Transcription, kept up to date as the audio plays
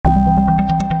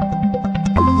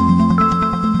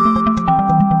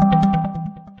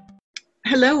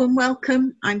Hello and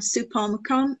welcome. I'm Sue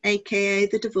Palmer-Con, aka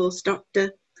The Divorce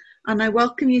Doctor, and I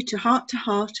welcome you to Heart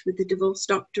with the Divorce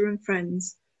Doctor and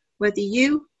Friends. Whether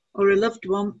you or a loved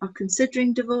one are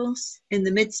considering divorce, in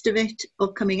the midst of it,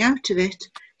 or coming out of it,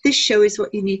 this show is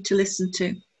what you need to listen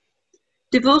to.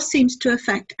 Divorce seems to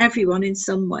affect everyone in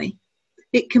some way.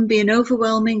 It can be an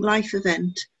overwhelming life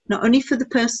event, not only for the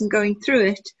person going through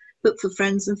it, but for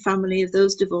friends and family of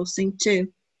those divorcing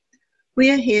too.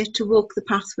 We are here to walk the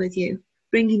path with you,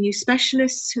 bringing you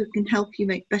specialists who can help you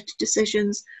make better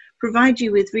decisions, provide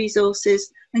you with resources,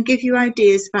 and give you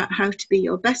ideas about how to be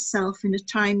your best self in a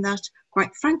time that,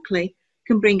 quite frankly,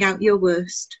 can bring out your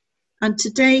worst. And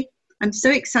today, I'm so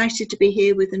excited to be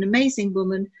here with an amazing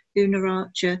woman, Una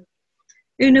Archer.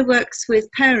 Una works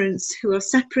with parents who are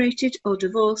separated or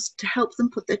divorced to help them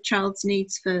put their child's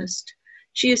needs first.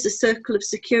 She is a Circle of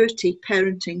Security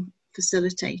parenting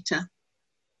facilitator.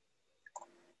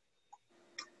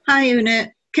 Hi Una,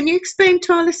 can you explain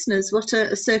to our listeners what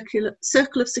a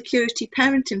Circle of Security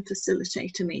parenting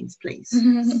facilitator means, please?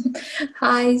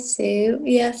 Hi Sue,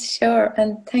 yes sure,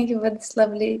 and thank you for this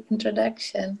lovely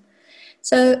introduction.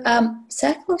 So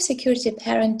Circle of Security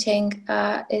parenting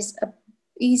is a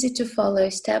easy to follow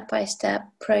step-by-step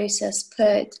process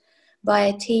put by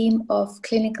a team of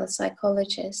clinical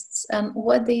psychologists, and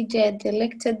what they did, they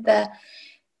looked at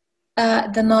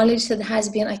the knowledge that has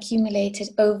been accumulated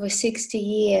over 60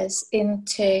 years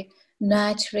into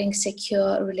nurturing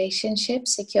secure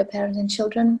relationships, secure parent and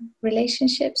children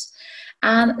relationships.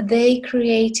 And they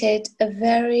created a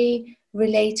very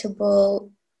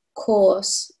relatable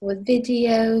course with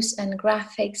videos and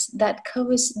graphics that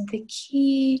covers the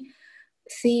key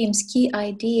themes, key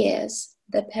ideas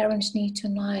that parents need to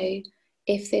know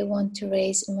if they want to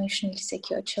raise emotionally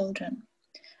secure children.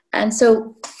 And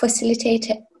so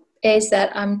facilitator is that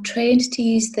I'm trained to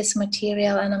use this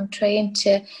material and I'm trained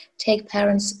to take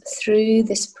parents through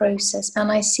this process.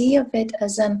 And I see of it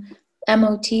as an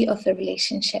MOT of the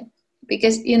relationship.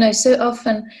 Because, you know, so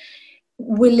often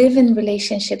we live in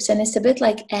relationships and it's a bit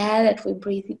like air that we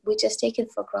breathe. We just take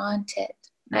it for granted.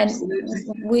 Absolutely.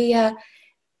 And we are,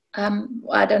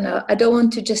 I don't know, I don't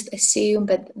want to just assume,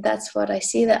 but that's what I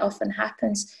see that often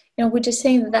happens. You know, we're just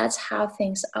saying that that's how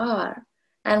things are.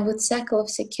 And with Circle of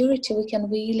Security, we can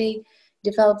really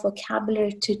develop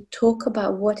vocabulary to talk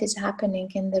about what is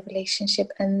happening in the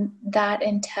relationship. And that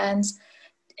in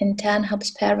turn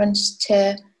helps parents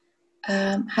to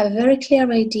have a very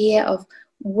clear idea of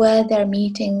where they're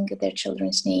meeting their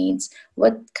children's needs,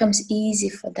 what comes easy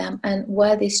for them, and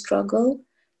where they struggle.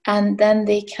 And then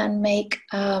they can make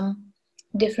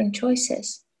different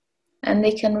choices. And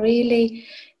they can really,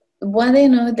 when they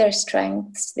know their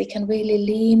strengths, they can really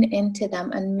lean into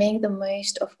them and make the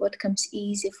most of what comes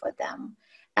easy for them.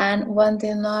 And when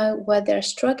they know where they're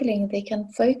struggling, they can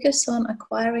focus on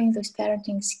acquiring those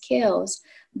parenting skills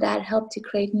that help to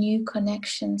create new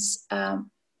connections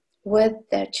with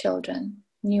their children,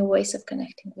 new ways of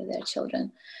connecting with their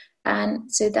children.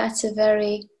 And so that's a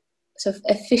very sort of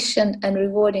efficient and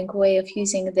rewarding way of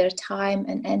using their time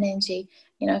and energy.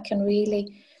 You know, can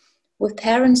really, with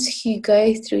parents who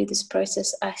go through this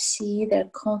process, I see their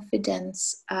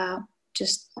confidence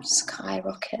just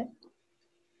skyrocket.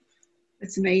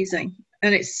 It's amazing.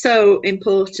 And it's so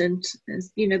important.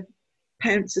 As you know,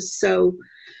 parents are so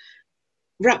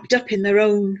wrapped up in their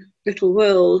own little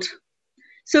world.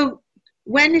 So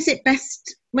when's the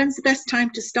best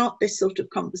time to start this sort of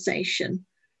conversation?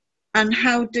 And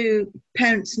how do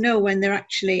parents know when they're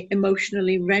actually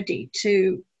emotionally ready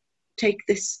to take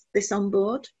this on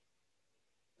board?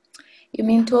 You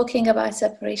mean talking about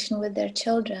separation with their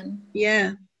children?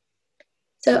 Yeah.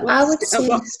 So I would say, at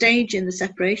what stage in the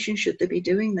separation should they be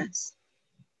doing this?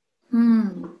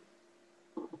 So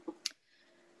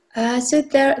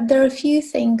there are a few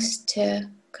things to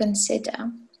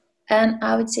consider. And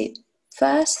I would say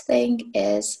first thing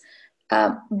is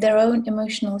their own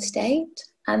emotional state.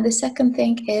 And the second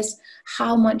thing is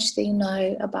how much they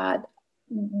know about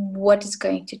what is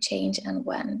going to change and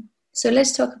when. So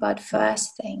let's talk about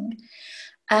first thing.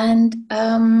 And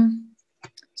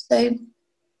so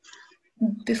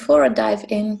before I dive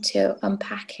into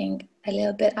unpacking a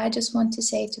little bit, I just want to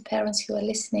say to parents who are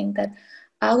listening that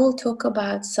I will talk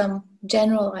about some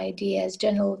general ideas,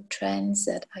 general trends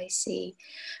that I see.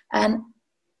 And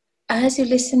as you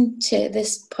listen to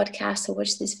this podcast or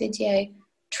watch this video,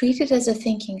 treat it as a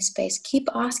thinking space. Keep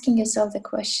asking yourself the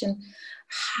question,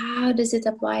 how does it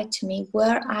apply to me?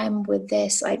 Where I'm with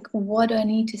this? Like, what do I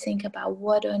need to think about?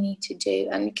 What do I need to do?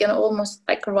 And you can almost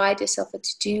like write yourself a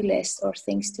to-do list or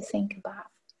things to think about.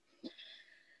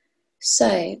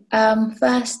 So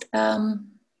first,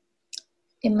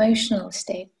 emotional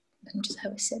state. Let me just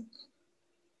have a sip.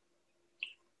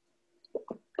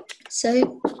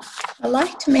 So I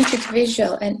like to make it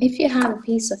visual, and if you have a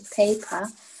piece of paper,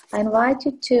 I invite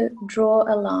you to draw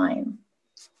a line.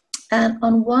 And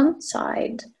on one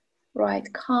side,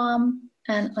 write calm,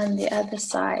 and on the other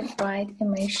side, write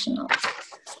emotional.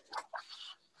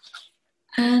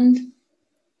 And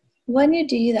when you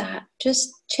do that, just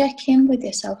check in with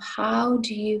yourself. How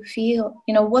do you feel?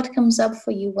 You know, what comes up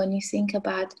for you when you think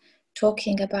about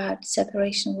talking about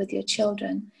separation with your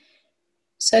children?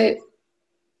 So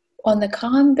on the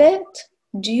calm bit,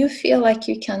 do you feel like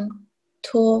you can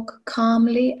talk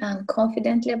calmly and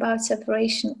confidently about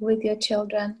separation with your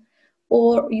children?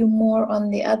 Or you more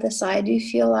on the other side? Do you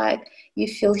feel like you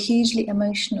feel hugely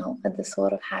emotional at the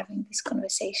thought of having this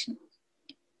conversation?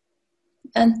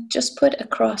 And just put a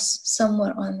cross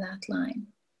somewhere on that line.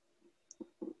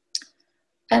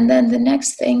 And then the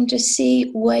next thing, just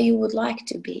see where you would like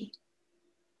to be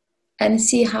and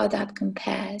see how that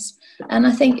compares. And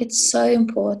I think it's so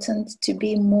important to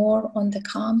be more on the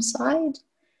calm side,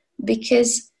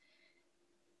 because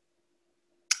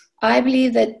I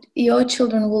believe that your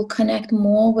children will connect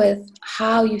more with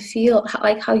how you feel,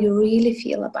 like how you really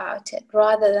feel about it,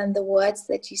 rather than the words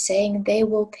that you're saying. They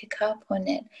will pick up on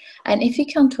it. And if you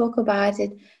can talk about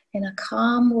it in a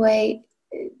calm way,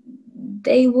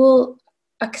 they will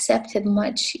accept it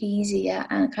much easier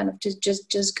and kind of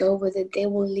just go with it. They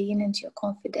will lean into your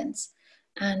confidence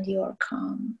and your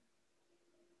calm.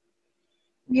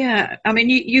 Yeah, I mean,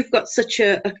 you've got such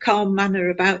a calm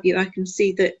manner about you. I can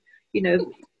see that, you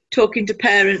know, talking to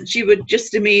parents, you would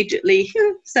just immediately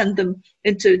send them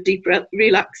into deep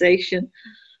relaxation.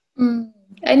 And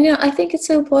you know, I think it's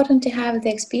so important to have the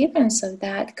experience of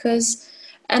that,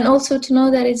 and also to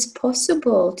know that it's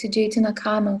possible to do it in a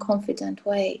calm and confident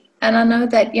way. And I know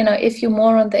that, you know, if you're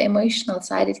more on the emotional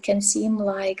side, it can seem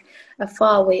like a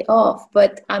far way off,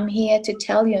 but I'm here to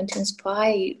tell you and to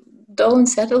inspire you. Don't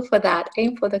settle for that.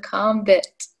 Aim for the calm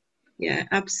bit. Yeah,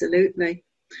 absolutely.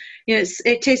 Yes,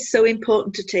 it is so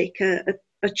important to take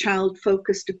a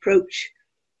child-focused approach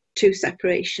to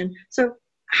separation. So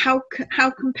how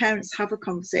can parents have a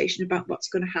conversation about what's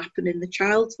going to happen in the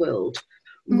child's world,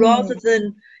 rather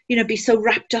than, you know, be so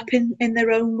wrapped up in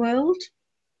their own world?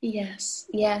 Yes.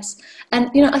 And,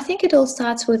 you know, I think it all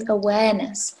starts with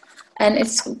awareness. And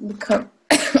it's because,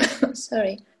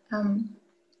 sorry.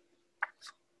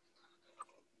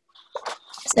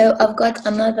 So I've got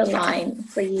another line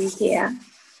for you here.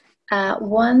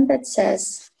 One that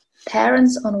says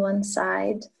parents on one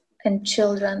side and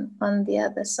children on the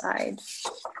other side.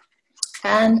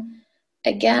 And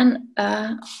again,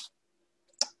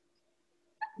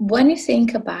 when you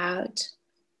think about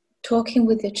talking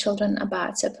with your children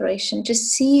about separation,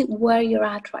 just see where you're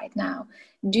at right now.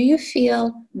 Do you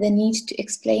feel the need to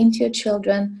explain to your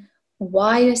children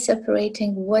why you're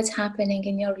separating, what's happening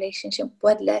in your relationship,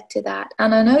 what led to that?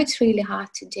 And I know it's really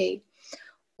hard to do.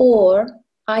 Or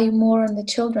are you more on the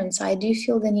children's side? Do you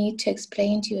feel the need to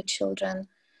explain to your children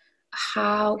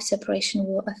how separation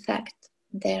will affect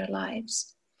their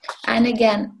lives? And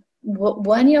again,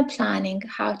 when you're planning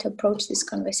how to approach this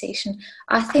conversation,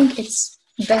 I think it's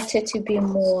better to be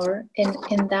more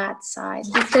in that side,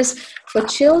 because for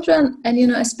children, and you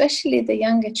know, especially the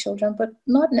younger children, but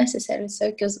not necessarily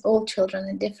so, because all children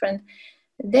are different,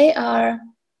 they are,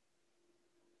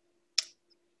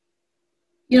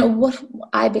 you know, what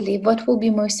I believe what will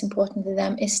be most important to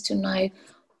them is to know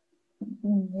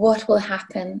what will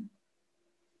happen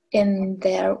in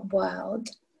their world.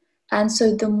 And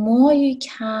so the more you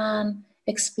can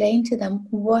explain to them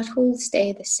what will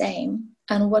stay the same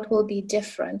and what will be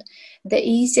different, the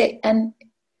easier. And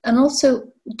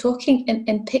also talking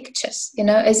in pictures, you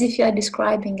know, as if you are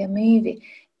describing a movie,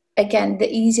 again, the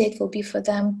easier it will be for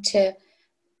them to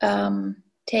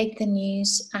take the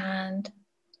news and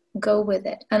go with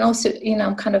it. And also, you know,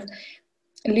 I'm kind of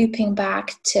looping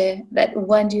back to that,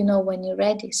 when do you know when you're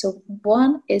ready? So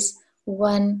one is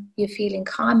when you're feeling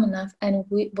calm enough and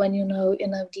when you know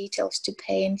enough details to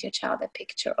paint your child a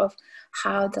picture of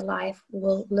how the life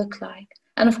will look like.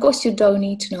 And of course, you don't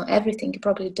need to know everything. You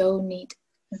probably don't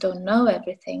know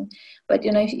everything, but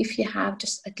you know, if you have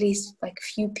just at least like a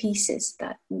few pieces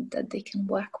that they can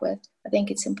work with, I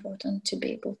think it's important to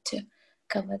be able to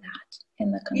cover that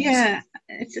in the conversation. Yeah,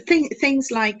 it's things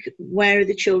like, where are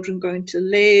the children going to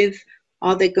live?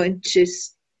 Are they going to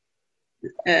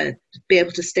be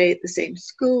able to stay at the same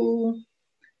school?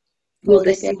 Will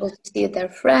they be able to see their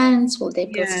friends? Will they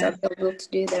be able to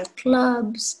do their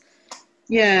clubs?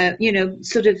 Yeah, you know,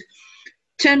 sort of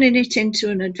turning it into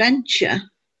an adventure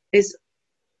is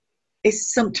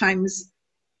sometimes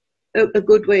a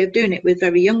good way of doing it with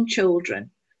very young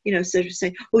children. you know, sort of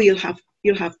saying, oh, you'll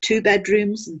have 2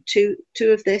 bedrooms and two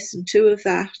of this and 2 of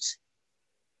that.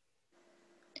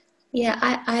 Yeah,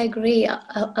 I agree.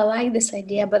 I like this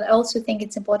idea, but I also think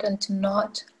it's important to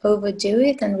not overdo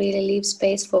it and really leave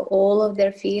space for all of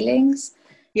their feelings.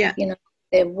 Yeah. You know,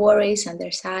 their worries and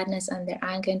their sadness and their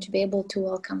anger, and to be able to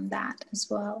welcome that as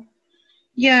well.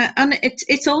 Yeah, and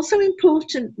it's also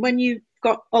important when you've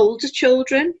got older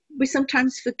children. We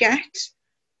sometimes forget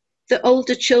the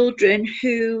older children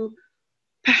who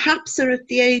perhaps are at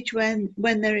the age when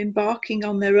they're embarking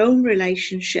on their own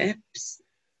relationships.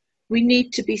 We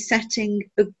need to be setting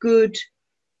a good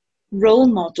role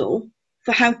model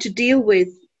for how to deal with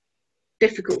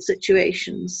difficult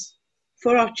situations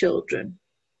for our children.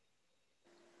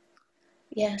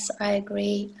 Yes, I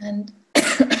agree. And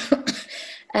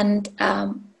and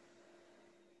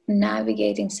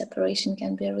navigating separation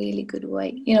can be a really good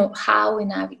way. You know, how we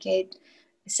navigate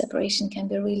separation can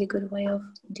be a really good way of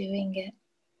doing it.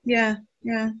 Yeah,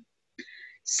 yeah.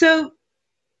 So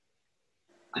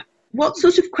what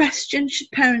sort of questions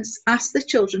should parents ask their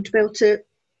children to be able to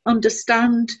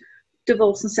understand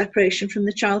divorce and separation from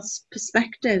the child's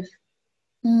perspective?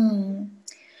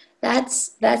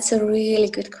 That's a really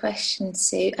good question,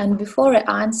 Sue. And before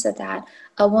I answer that,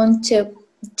 I want to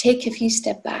take a few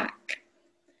steps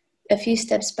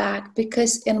back,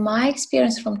 because in my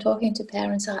experience from talking to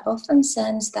parents, I often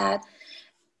sense that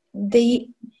they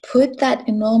put that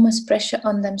enormous pressure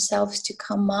on themselves to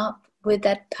come up with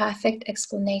that perfect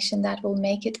explanation that will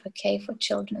make it okay for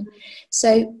children.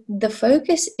 So the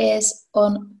focus is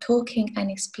on talking and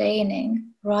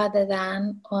explaining rather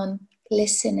than on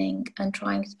listening and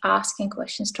asking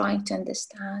questions, trying to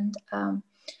understand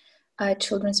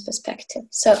children's perspective.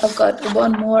 So I've got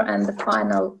one more and the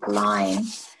final line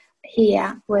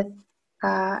here with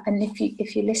and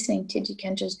if you're listening to it, you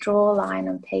can just draw a line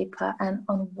on paper, and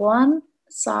on one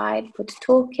side put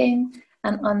talking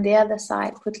and on the other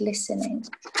side put listening.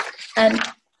 And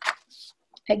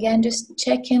again, just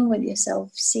check in with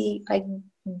yourself. See, like,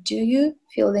 do you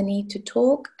feel the need to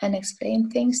talk and explain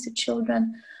things to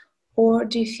children, or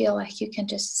do you feel like you can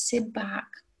just sit back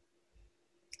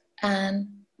and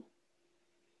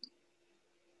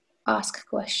ask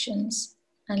questions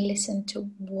and listen to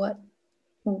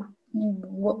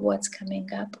what's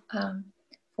coming up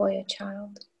for your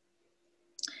child?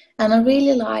 And I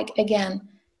really like, again,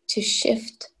 to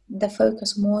shift the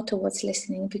focus more towards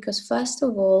listening, because first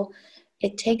of all,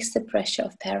 it takes the pressure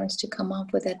of parents to come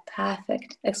up with that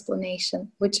perfect explanation,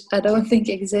 which I don't think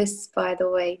exists, by the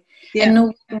way. Yeah.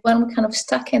 And when we're kind of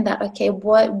stuck in that, okay,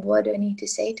 what do I need to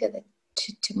say to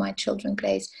my children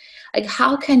place? Like,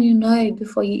 how can you know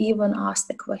before you even ask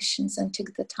the questions and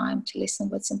took the time to listen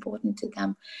what's important to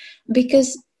them?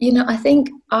 Because, you know, I think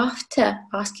after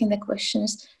asking the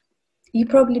questions, you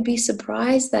probably be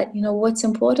surprised that, you know, what's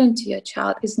important to your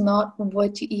child is not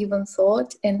what you even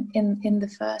thought in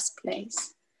the first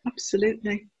place.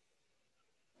 Absolutely.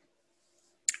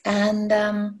 And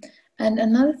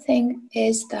another thing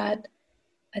is that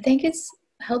I think it's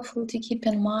helpful to keep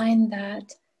in mind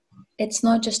that it's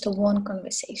not just a one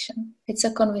conversation. It's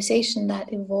a conversation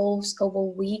that evolves over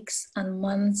weeks and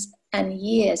months and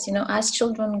years. You know, as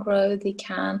children grow, they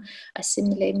can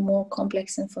assimilate more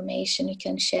complex information. You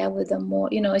can share with them more.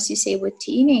 You know, as you say with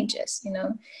teenagers, you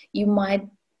know, you might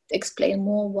explain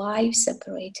more why you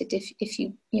separated if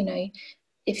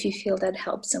you feel that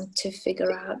helps them to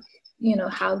figure out, you know,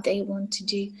 how they want to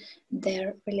do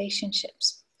their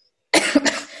relationships.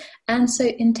 And so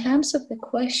in terms of the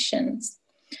questions,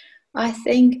 I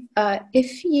think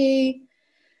if you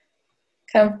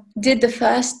kind of did the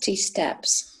first 2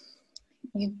 steps,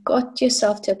 you got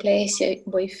yourself to a place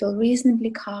where you feel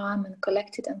reasonably calm and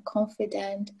collected and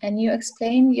confident, and you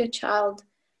explain to your child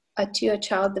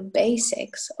the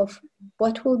basics of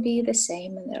what will be the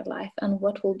same in their life and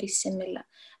what will be similar.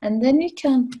 And then you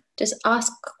can just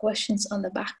ask questions on the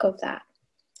back of that.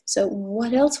 So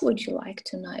what else would you like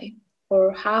to know?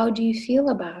 Or how do you feel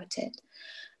about it?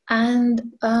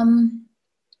 And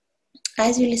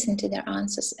as you listen to their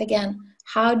answers, again,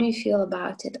 how do you feel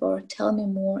about it? Or tell me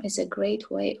more is a great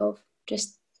way of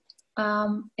just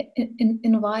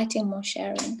inviting more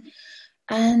sharing.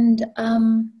 And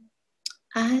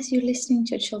as you're listening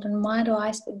to your children, my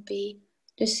advice would be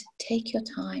just take your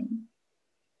time.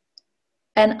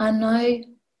 And I know,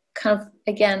 kind of,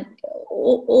 again,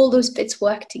 all those bits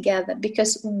work together,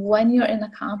 because when you're in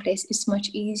a calm place, it's much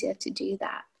easier to do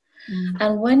that.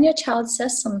 And when your child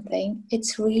says something,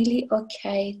 it's really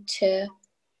okay to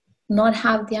not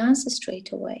have the answer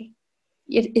straight away.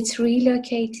 It's really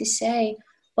okay to say,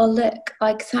 Well, look,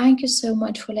 like, thank you so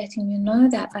much for letting me know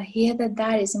that. I hear that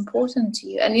that is important to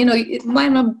you. And, it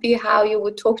might not be how you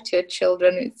would talk to your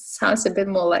children. It sounds a bit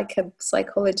more like a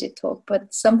psychology talk,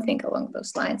 but something along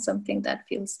those lines, something that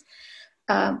feels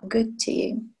good to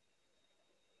you.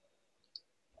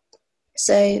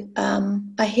 So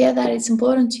I hear that it's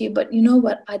important to you, but you know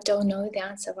what? I don't know the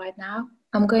answer right now.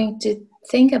 I'm going to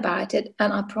think about it,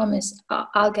 and I promise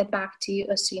I'll get back to you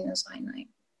as soon as I know.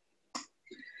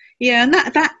 Yeah, and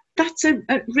that's a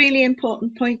really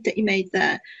important point that you made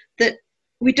there, that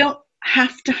we don't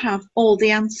have to have all the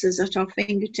answers at our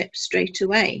fingertips straight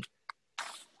away.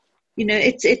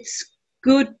 It's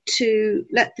good to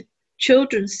let the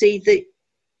children see that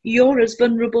you're as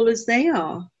vulnerable as they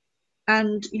are,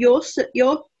 and your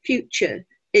future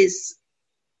is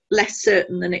less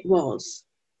certain than it was.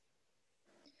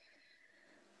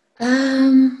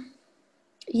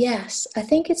 Yes, I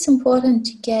think it's important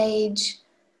to gauge,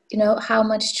 how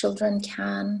much children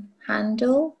can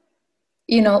handle,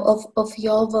 of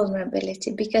your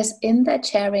vulnerability, because in that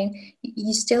sharing,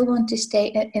 you still want to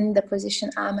stay in the position,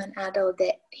 I'm an adult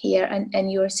here,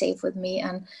 and you're safe with me,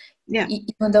 and yeah,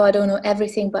 even though I don't know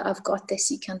everything, but I've got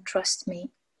this, you can trust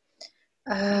me.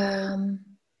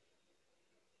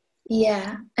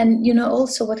 Yeah, and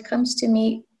also what comes to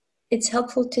me, it's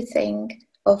helpful to think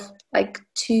of like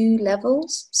two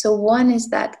levels. So one is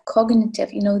that cognitive,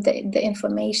 the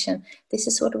information. This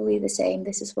is what will be the same.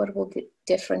 This is what will be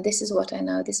different. This is what I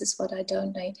know. This is what I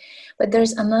don't know. But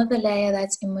there's another layer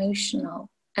that's emotional,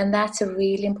 and that's a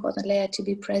really important layer to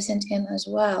be present in as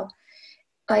well.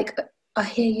 Like, I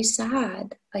hear you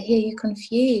sad. I hear you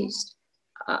confused.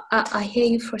 I hear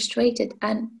you frustrated,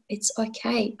 and it's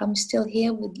okay. I'm still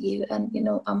here with you, and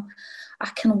I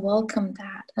can welcome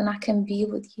that, and I can be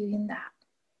with you in that.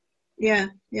 Yeah.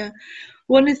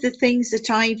 One of the things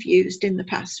that I've used in the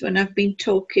past when I've been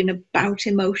talking about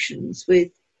emotions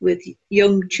with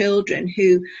young children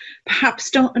who perhaps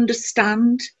don't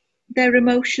understand their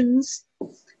emotions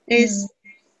is,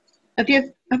 have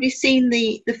you seen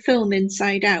the film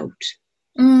Inside Out?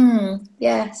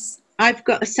 Yes. I've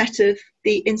got a set of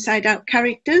the Inside Out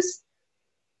characters,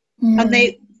 and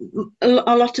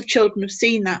a lot of children have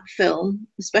seen that film,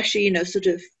 especially sort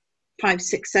of 5,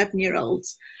 6,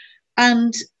 7-year-olds,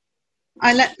 and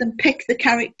I let them pick the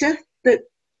character that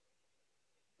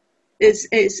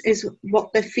is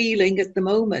what they're feeling at the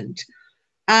moment.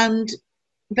 And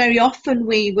very often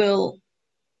we will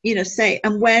say,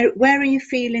 and where are you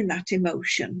feeling that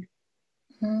emotion?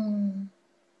 And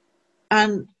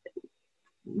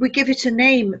we give it a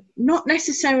name, not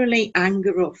necessarily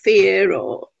anger or fear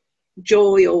or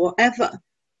joy or whatever,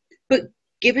 but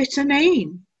give it a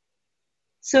name.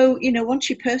 So once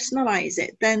you personalize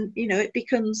it, then it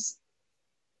becomes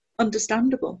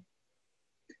understandable.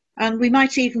 And we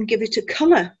might even give it a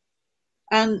color,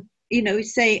 and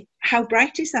say, how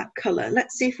bright is that color?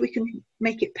 Let's see if we can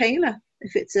make it paler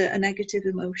if it's a negative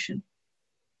emotion.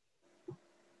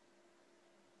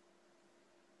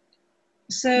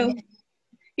 So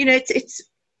it's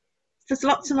there's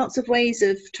lots and lots of ways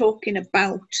of talking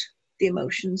about the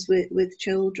emotions with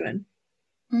children.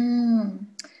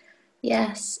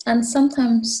 Yes, and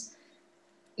sometimes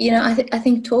I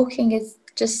think talking is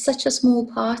just such a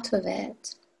small part of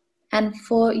it. And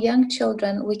for young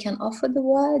children, we can offer the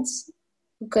words,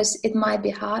 because it might be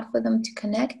hard for them to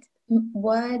connect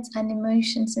words and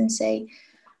emotions and say,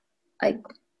 like,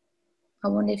 I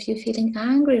wonder if you're feeling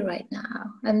angry right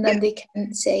now. And then they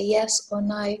can say yes or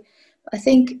no. I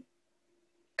think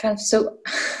so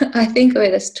I think of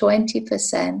it as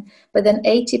 20%, but then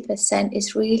 80%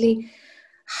 is really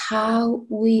how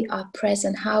we are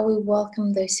present, how we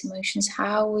welcome those emotions,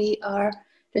 how we are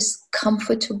just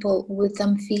comfortable with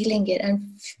them feeling it and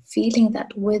feeling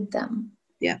that with them.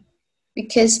 Yeah.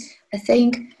 Because I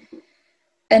think,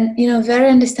 and very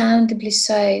understandably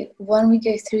so, when we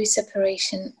go through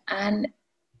separation and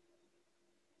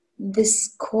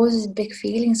this causes big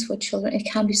feelings for children, it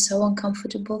can be so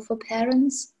uncomfortable for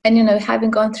parents. And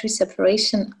having gone through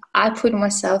separation, I put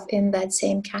myself in that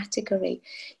same category.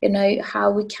 How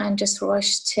we can just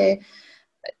rush to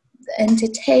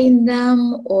entertain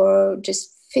them or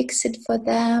just fix it for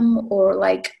them, or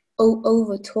like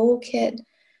over talk it.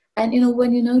 And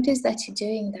when you notice that you're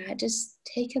doing that, just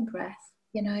take a breath.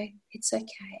 It's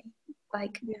okay.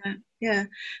 Like, yeah. I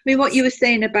mean, what you were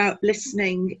saying about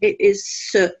listening, it is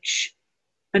such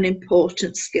an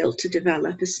important skill to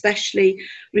develop, especially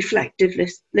reflective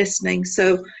listening.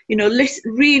 So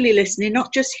really listening,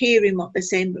 not just hearing what they're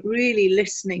saying, but really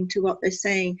listening to what they're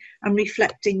saying and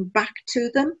reflecting back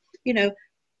to them.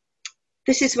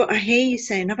 This is what I hear you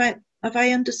saying. Have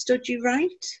I understood you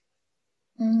right?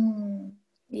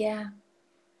 Yeah.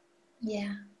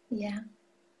 Yeah. Yeah.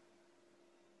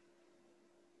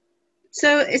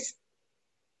 So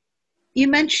you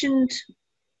mentioned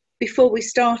before we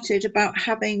started about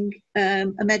having a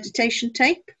meditation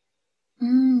tape.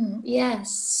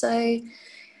 Yes. So,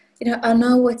 I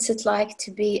know what's it like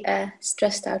to be a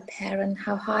stressed out parent,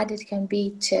 how hard it can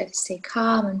be to stay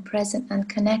calm and present and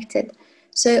connected.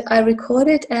 So I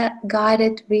recorded a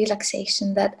guided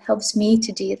relaxation that helps me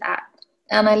to do that.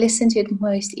 And I listen to it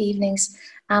most evenings,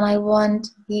 and I want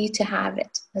you to have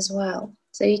it as well.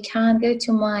 So you can go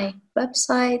to my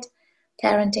website,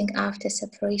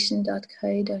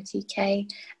 parentingafterseparation.co.uk,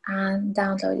 and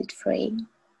download it free.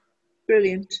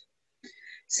 Brilliant.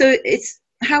 So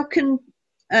how can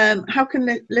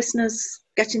listeners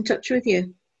get in touch with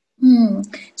you?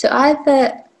 So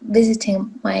either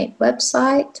visiting my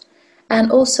website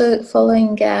and also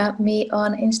following me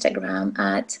on Instagram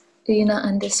at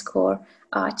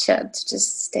Una_Archer to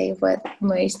just stay with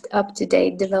most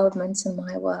up-to-date developments in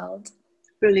my world.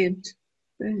 Brilliant.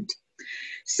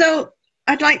 So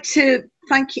I'd like to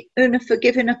thank Una for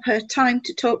giving up her time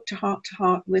to talk to Heart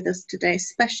with us today,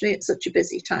 especially at such a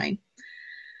busy time.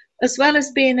 As well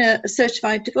as being a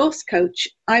certified divorce coach,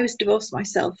 I was divorced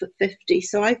myself at 50,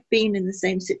 so I've been in the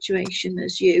same situation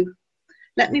as you.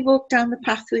 Let me walk down the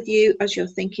path with you as your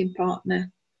thinking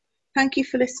partner. Thank you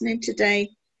for listening today.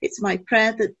 It's my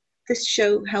prayer that this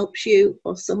show helps you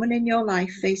or someone in your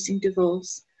life facing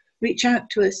divorce. Reach out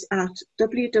to us at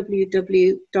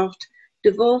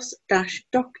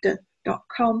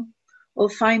www.divorce-doctor.com or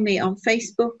find me on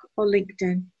Facebook or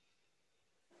LinkedIn.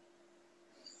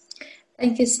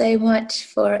 Thank you so much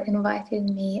for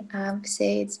inviting me.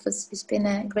 It's been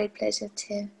a great pleasure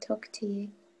to talk to you.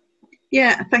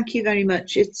 Yeah, thank you very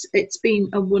much. It's been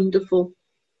a wonderful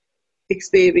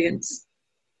experience.